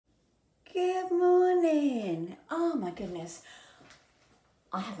Good morning. Oh my goodness.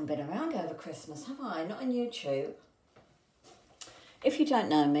 I haven't been around over Christmas, have I? Not on YouTube. If you don't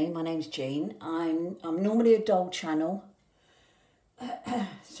know me, my name's Jean. I'm normally a doll channel.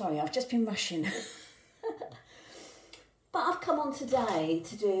 Sorry, I've just been rushing. But I've come on today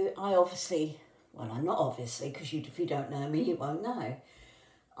to do, I'm not obviously, because if you don't know me, you won't know.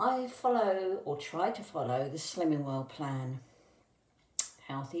 I follow, or try to follow, the Slimming World plan.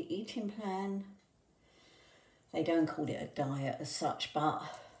 Healthy eating plan. They don't call it a diet as such, but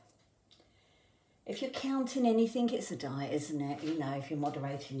if you're counting anything, it's a diet, isn't it? You know, if you're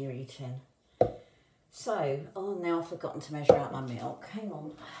moderating your eating. So, now I've forgotten to measure out my milk. Hang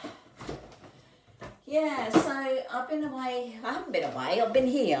on. Yeah, so I've been away. I haven't been away. I've been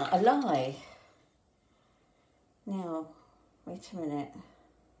here. I lie. Now, wait a minute.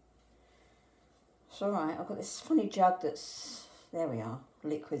 It's all right. I've got this funny jug that's, there we are.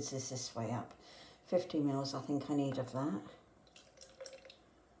 Liquids is this way up. 50 mils I think I need of that.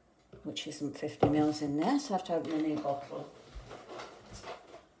 Which isn't 50 mils in there, so I have to open a new bottle.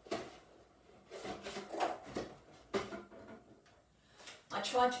 I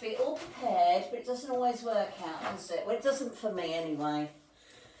try to be all prepared, but it doesn't always work out, does it? Well, it doesn't for me anyway.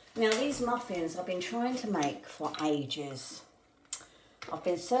 Now, these muffins I've been trying to make for ages. I've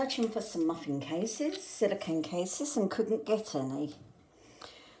been searching for some muffin cases, silicone cases, and couldn't get any.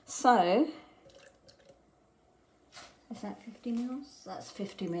 So, is that 50 mils? That's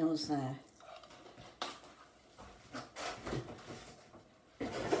 50 mils there.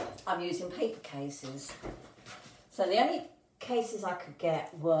 I'm using paper cases. So the only cases I could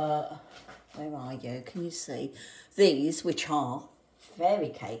get were, where are you? Can you see? These, which are fairy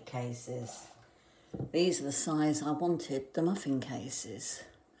cake cases. These are the size I wanted, the muffin cases.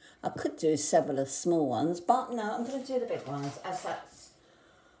 I could do several of small ones, but no, I'm going to do the big ones, as that's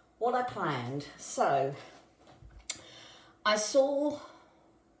what I planned. So, I saw,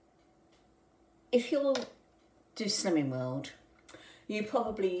 if you'll do Slimming World, you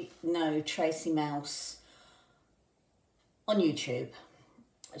probably know Tracy Mouse on YouTube.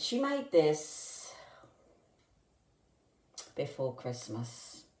 She made this before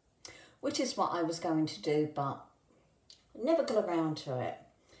Christmas, which is what I was going to do, but never got around to it.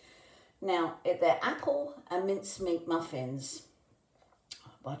 Now, they're apple and mincemeat muffins.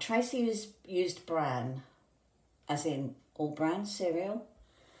 Well, Tracy used bran, as in all bran cereal.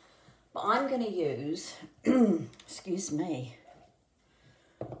 But I'm going to use, excuse me.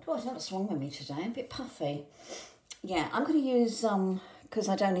 Oh, I don't know what's wrong with me today. I'm a bit puffy. Yeah, I'm going to use, because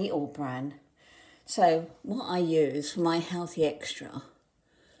I don't eat all bran. So what I use for my healthy extra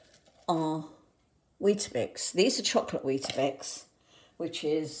are Weetabix. These are chocolate Weetabix, which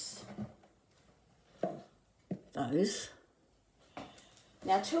is those.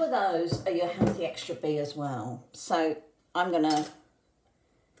 Now, 2 of those are your healthy extra B as well. So I'm going to,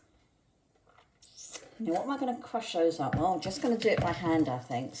 now what am I going to crush those up? Well, I'm just going to do it by hand, I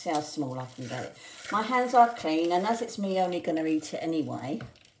think. See how small I can get it. My hands are clean, and as it's me only going to eat it anyway,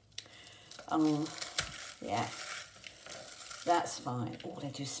 yeah, that's fine. Oh, they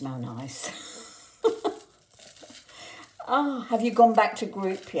do smell nice. Oh, have you gone back to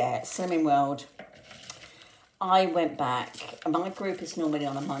group yet? Slimming World. I went back. My group is normally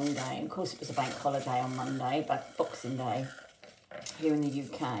on a Monday. Of course, it was a bank holiday on Monday, but Boxing Day here in the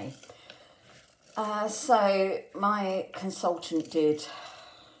UK. So my consultant did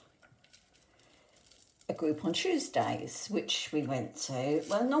a group on Tuesdays, which we went to.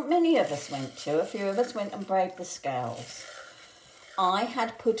 Well, not many of us went to. A few of us went and braved the scales. I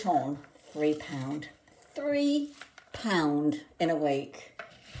had put on £3. £3 in a week.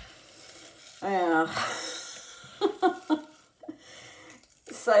 Yeah.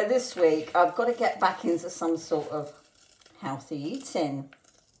 So this week I've got to get back into some sort of healthy eating.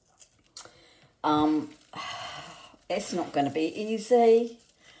 It's not going to be easy,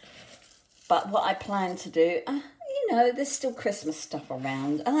 but what I plan to do, you know, there's still Christmas stuff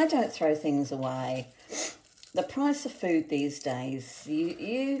around, and I don't throw things away. The price of food these days,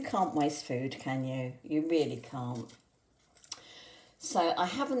 you can't waste food, can you? You really can't. So I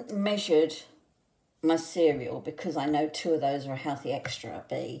haven't measured my cereal because I know 2 of those are a healthy extra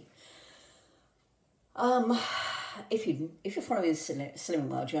B. If you're following Slimming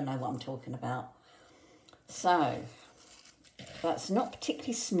World, you'll know what I'm talking about. So that's not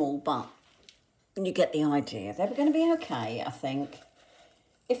particularly small, but you get the idea. They're going to be okay, I think.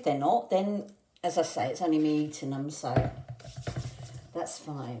 If they're not, then as I say, it's only me eating them, so that's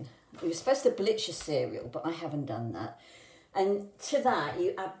fine. We were supposed to blitz your cereal, but I haven't done that. And to that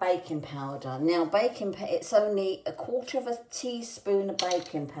you add baking powder. Now it's only 1/4 teaspoon of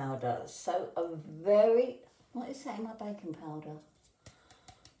baking powder. So what is that in my baking powder?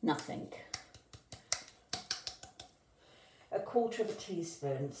 Nothing. 1/4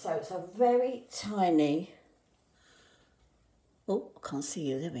 teaspoon. So it's a very tiny, oh, I can't see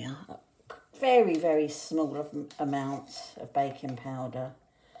you, there we are. Very, very small amount of baking powder.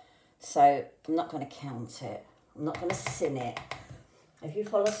 So I'm not going to count it. I'm not going to sin it. If you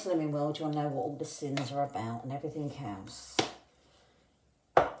follow Slimming World, you'll know what all the sins are about and everything else.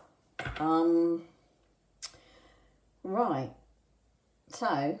 Right.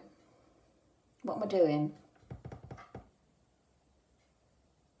 So, what am I doing?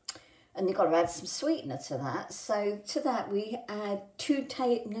 And you've got to add some sweetener to that. So to that we add 2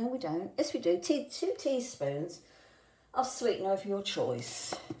 teaspoons of sweetener of your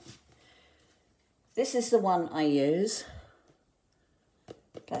choice. This is the one I use.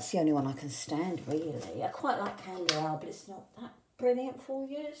 That's the only one I can stand, really. I quite like Canderel, but it's not that brilliant for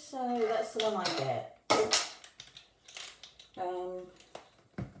you, so that's the one I get.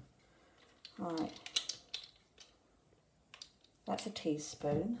 Right. That's a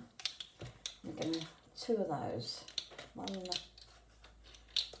teaspoon. I'm going to 2 of those. 1,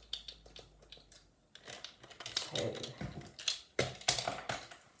 2.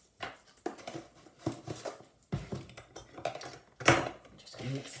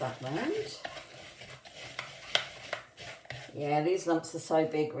 Mix that round. Yeah, these lumps are so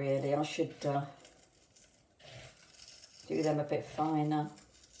big, really. I should do them a bit finer.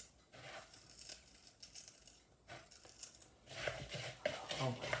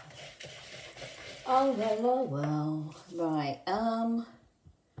 Oh well. Right.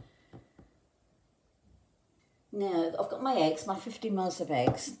 Now I've got my eggs, my 50 mils of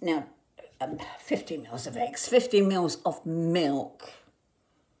eggs. Now, 50 mils of eggs, 50 mils of milk.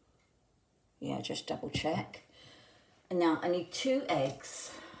 Yeah, just double check. And now I need 2 eggs.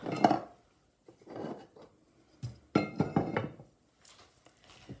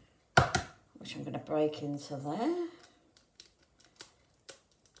 Which I'm going to break into there.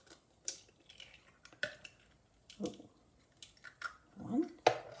 Ooh. 1.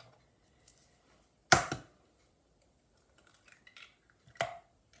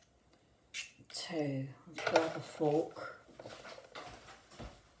 2. Let's grab a fork.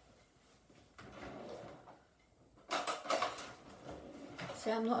 See,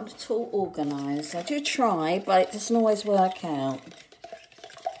 I'm not at all organised. I do try, but it doesn't always work out.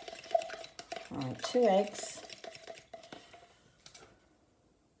 Right, 2 eggs.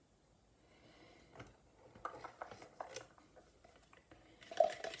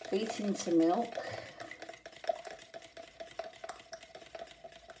 Beat into milk.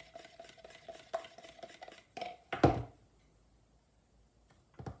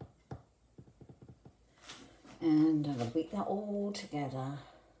 And I'm going to beat that all together.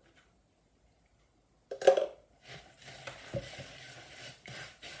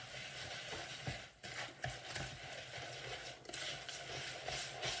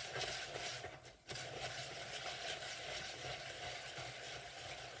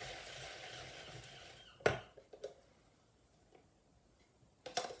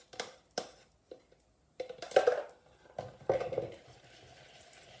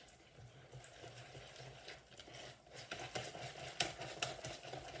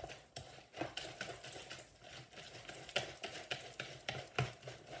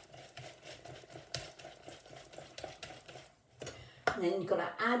 And then you've got to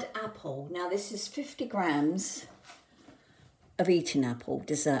add apple. Now this is 50 grams of eating apple,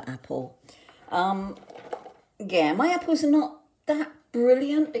 dessert apple. Yeah, my apples are not that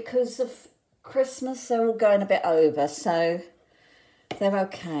brilliant because of Christmas. They're all going a bit over, so they're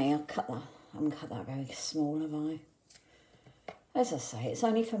okay. I haven't cut that very small, have I? As I say, it's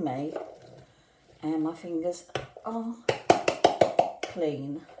only for me. And my fingers are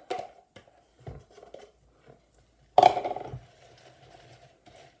clean.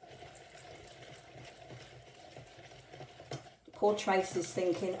 Poor Tracy's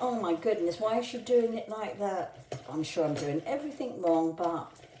thinking, oh my goodness, why is she doing it like that? I'm sure I'm doing everything wrong,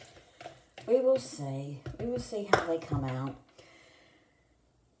 but we will see. We will see how they come out.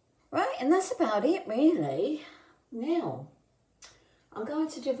 Right, and that's about it, really. Now, I'm going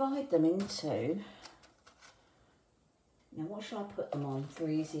to divide them into... Now, what shall I put them on for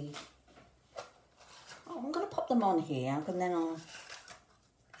easy? Oh, I'm going to pop them on here, and then I'll...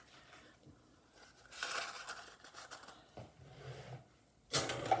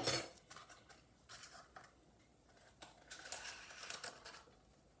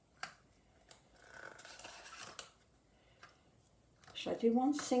 Should I do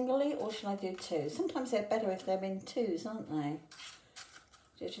one singly or should I do two? Sometimes they're better if they're in twos, aren't they?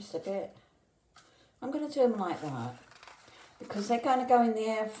 Just a bit. I'm going to do them like that because they're going to go in the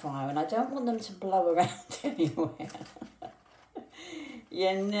air fryer and I don't want them to blow around anywhere.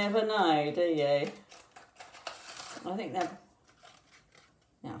 You never know, do you? I think they're...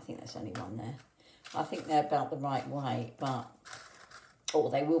 No, I think there's only one there. I think they're about the right weight, but...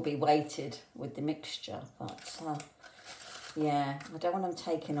 Or they will be weighted with the mixture, but... yeah, I don't want them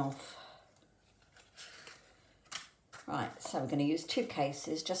taken off. Right, so we're going to use 2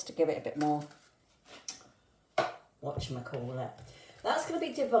 cases just to give it a bit more... whatchamacallit. That's going to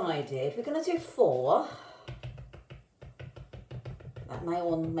be divided. We're going to do 4. That may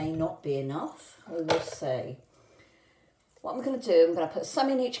or may not be enough. We will see. What I'm going to do, I'm going to put some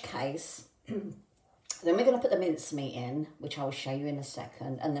in each case. Then we're going to put the mincemeat in, which I will show you in a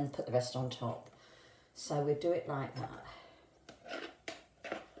second, and then put the rest on top. So we'll do it like that.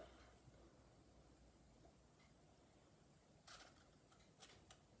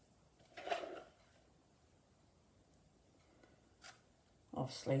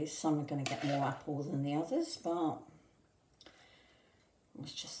 Obviously, some are going to get more apple than the others, but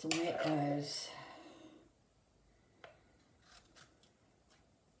it's just the way it goes.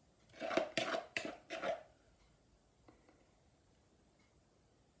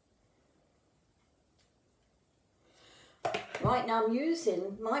 Right, now I'm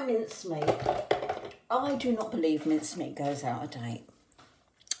using my mincemeat. I do not believe mincemeat goes out of date.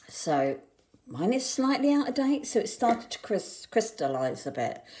 So mine is slightly out of date, so it started to crystallise a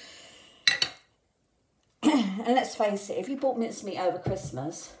bit. And let's face it, if you bought mincemeat over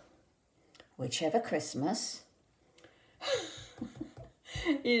Christmas, whichever Christmas,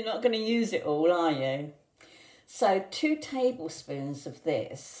 you're not going to use it all, are you? So 2 tablespoons of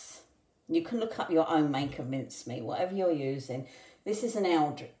this. You can look up your own make of mincemeat, whatever you're using. This is an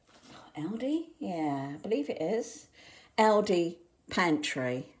Aldi? Yeah, I believe it is. Aldi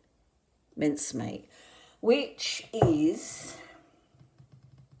Pantry mincemeat, which is...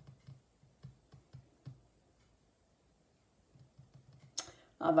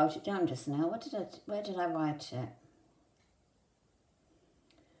 I wrote it down just now. Where did I write it?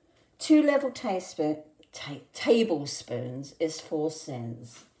 2 level tablespoons is 4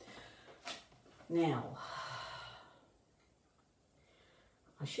 cents. Now,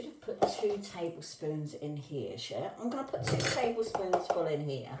 I should have put 2 tablespoons in here, I'm going to put 2 tablespoons full in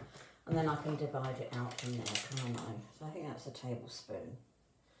here, and then I can divide it out from there, can't I? So I think that's a tablespoon.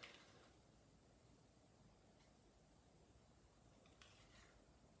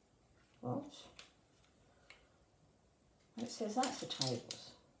 What? It says that's a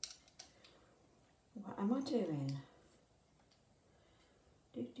tablespoon. What am I doing?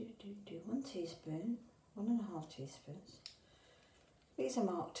 1 teaspoon, 1.5 teaspoons. These are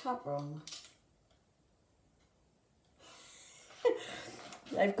marked up wrong.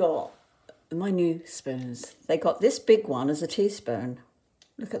 They've got my new spoons. They got this big one as a teaspoon.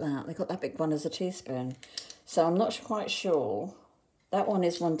 Look at that. They got that big one as a teaspoon. So I'm not quite sure. That one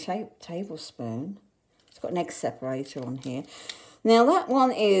is 1 tablespoon. It's got an egg separator on here. Now that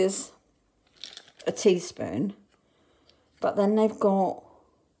one is a teaspoon, but then they've got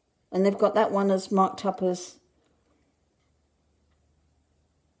that one as marked up as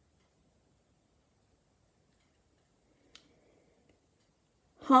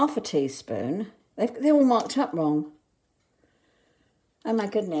half a teaspoon. They're all marked up wrong. Oh my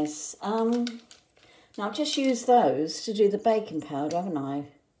goodness. Now I've just used those to do the baking powder, haven't I?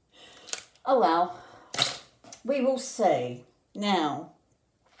 Oh well, we will see. Now,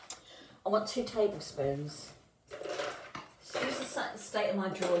 I want 2 tablespoons. Excuse the state of my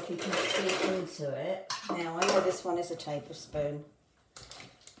drawer if you can see into it. Now, I know this one is a tablespoon.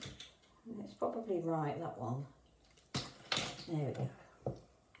 It's probably right, that one. There we go.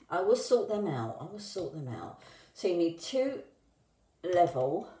 I will sort them out. I will sort them out. So you need 2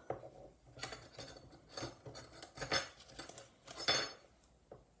 level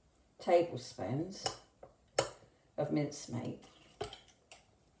tablespoons of mincemeat.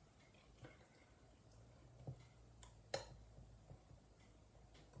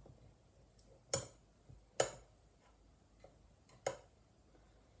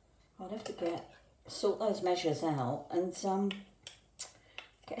 I'll have to sort those measures out and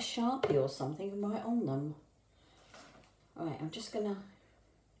get a Sharpie or something and write on them. Alright, I'm just going to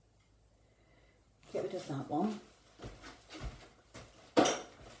get rid of that one. Got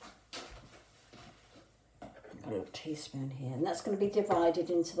a little teaspoon here, and that's going to be divided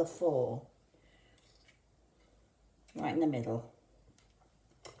into the 4. Right in the middle.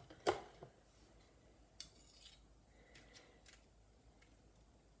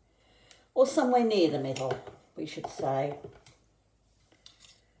 or somewhere near the middle, we should say.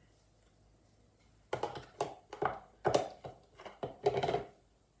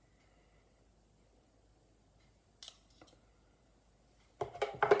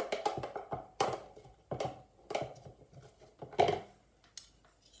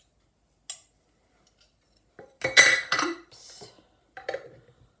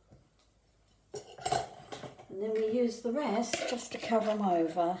 And then we use the rest just to cover them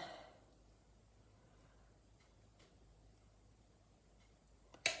over.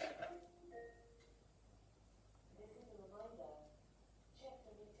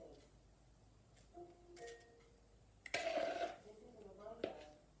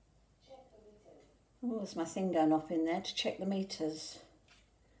 Oh, there's my thing going off in there to check the meters.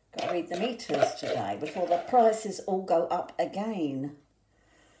 Got to read the meters today before the prices all go up again.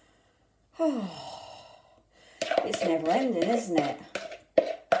 It's never ending, isn't it?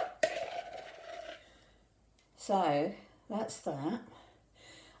 So that's that.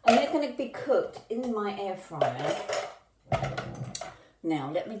 And they're going to be cooked in my air fryer.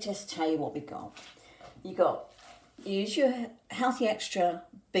 Now, let me just tell you what we got. Use your Healthy Extra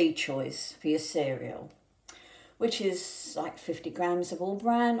B choice for your cereal, which is like 50 grams of all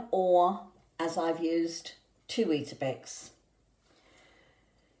bran, or as I've used, 2 Weetabix.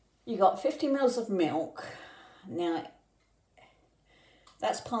 You got 50 mils of milk. Now,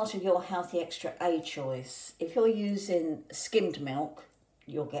 that's part of your Healthy Extra A choice. If you're using skimmed milk,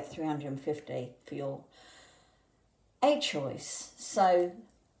 you'll get 350 for your A choice. So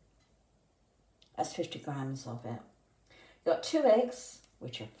that's 50 grams of it. You've got 2 eggs,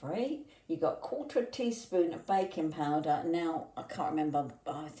 which are free. You've got 1/4 teaspoon of baking powder. Now, I can't remember,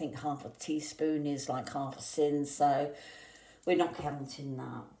 I think half a teaspoon is like half a sin, so we're not counting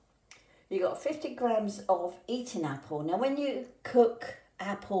that. You've got 50 grams of eating apple. Now, when you cook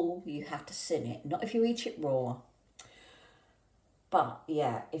apple, you have to sin it, not if you eat it raw. But,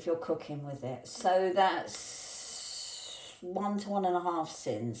 yeah, if you're cooking with it. So that's 1 to 1.5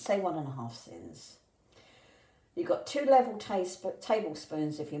 sins. Say 1.5 sins. You've got 2 level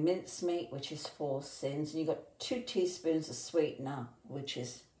tablespoons of your mincemeat, which is 4 sins. And you've got 2 teaspoons of sweetener, which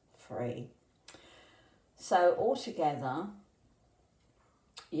is 3. So altogether,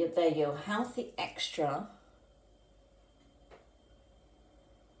 they're your Healthy Extra.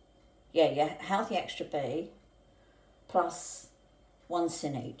 Yeah, your Healthy Extra B plus 1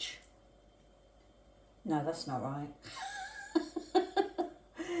 sin each. No, that's not right.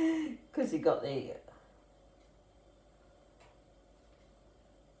 Because you got the...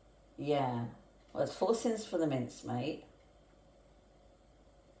 Yeah, well, it's 4 sins for the mincemeat.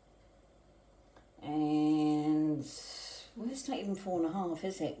 And, well, it's not even 4.5,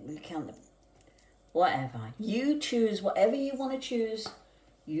 is it? We count the... Whatever. You choose whatever you want to choose.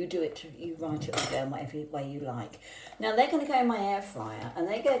 You do it, you write it all down whatever way you like. Now, they're going to go in my air fryer, and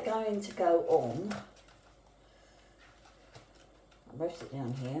they're going to go on... I'll roast it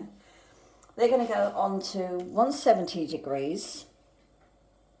down here. They're going to go on to 170 degrees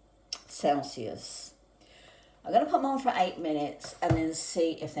Celsius. I'm going to put them on for 8 minutes and then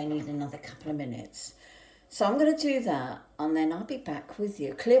see if they need another couple of minutes. So I'm going to do that, and then I'll be back with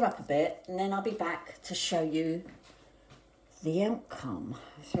you. Clear up a bit, and then I'll be back to show you the outcome.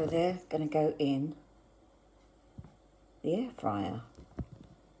 So they're going to go in the air fryer.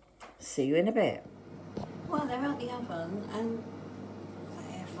 See you in a bit. Well, they're out the oven, and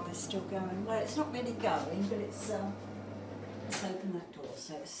the air fryer's still going. Well, it's not really going, but it's let's open that door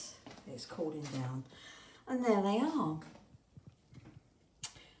so it's cooling down. And there they are.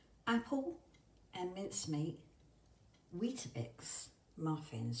 Apple and mincemeat Weetabix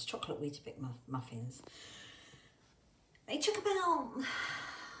muffins, chocolate Weetabix muffins. They took about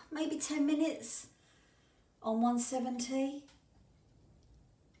maybe 10 minutes on 170,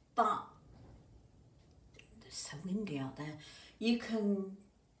 but it's so windy out there. You can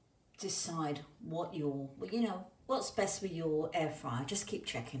decide what what's best with your air fryer. Just keep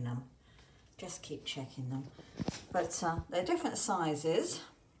checking them. Just keep checking them. But they're different sizes.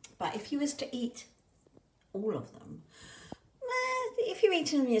 But if you was to eat all of them, if you're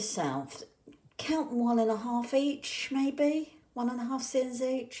eating them yourself, count 1.5 each, maybe 1.5 sins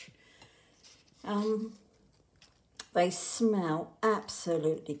each. They smell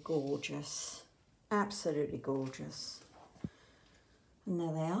absolutely gorgeous, absolutely gorgeous. And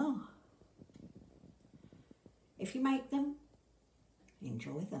there they are. If you make them,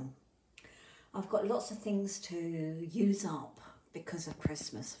 enjoy them. I've got lots of things to use up because of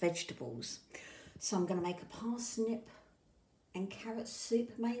Christmas, vegetables. So I'm going to make a parsnip and carrot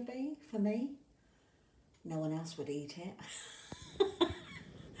soup maybe for me. No one else would eat it.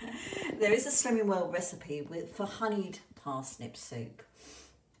 There is a Slimming World recipe for honeyed parsnip soup.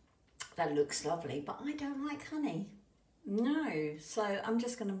 That looks lovely, but I don't like honey. No, so I'm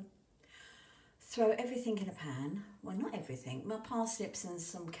just going to throw everything in a pan. Well, not everything. My parsnips and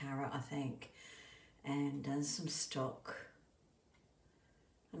some carrot, I think, and some stock.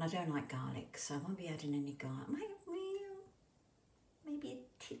 And I don't like garlic, so I won't be adding any garlic. Maybe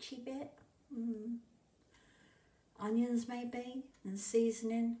a titchy bit. Onions maybe, and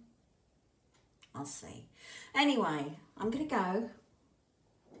seasoning. I'll see. Anyway, I'm going to go.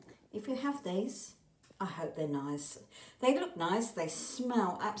 If you have these, I hope they're nice. They look nice. They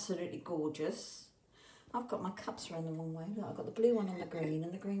smell absolutely gorgeous. I've got my cups around the wrong way. Look, I've got the blue one on the green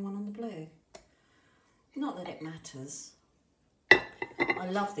and the green one on the blue. Not that it matters. I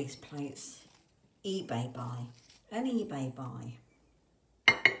love these plates. eBay buy. An eBay buy.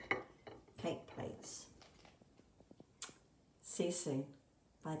 Cake plates. See you soon.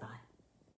 Bye-bye.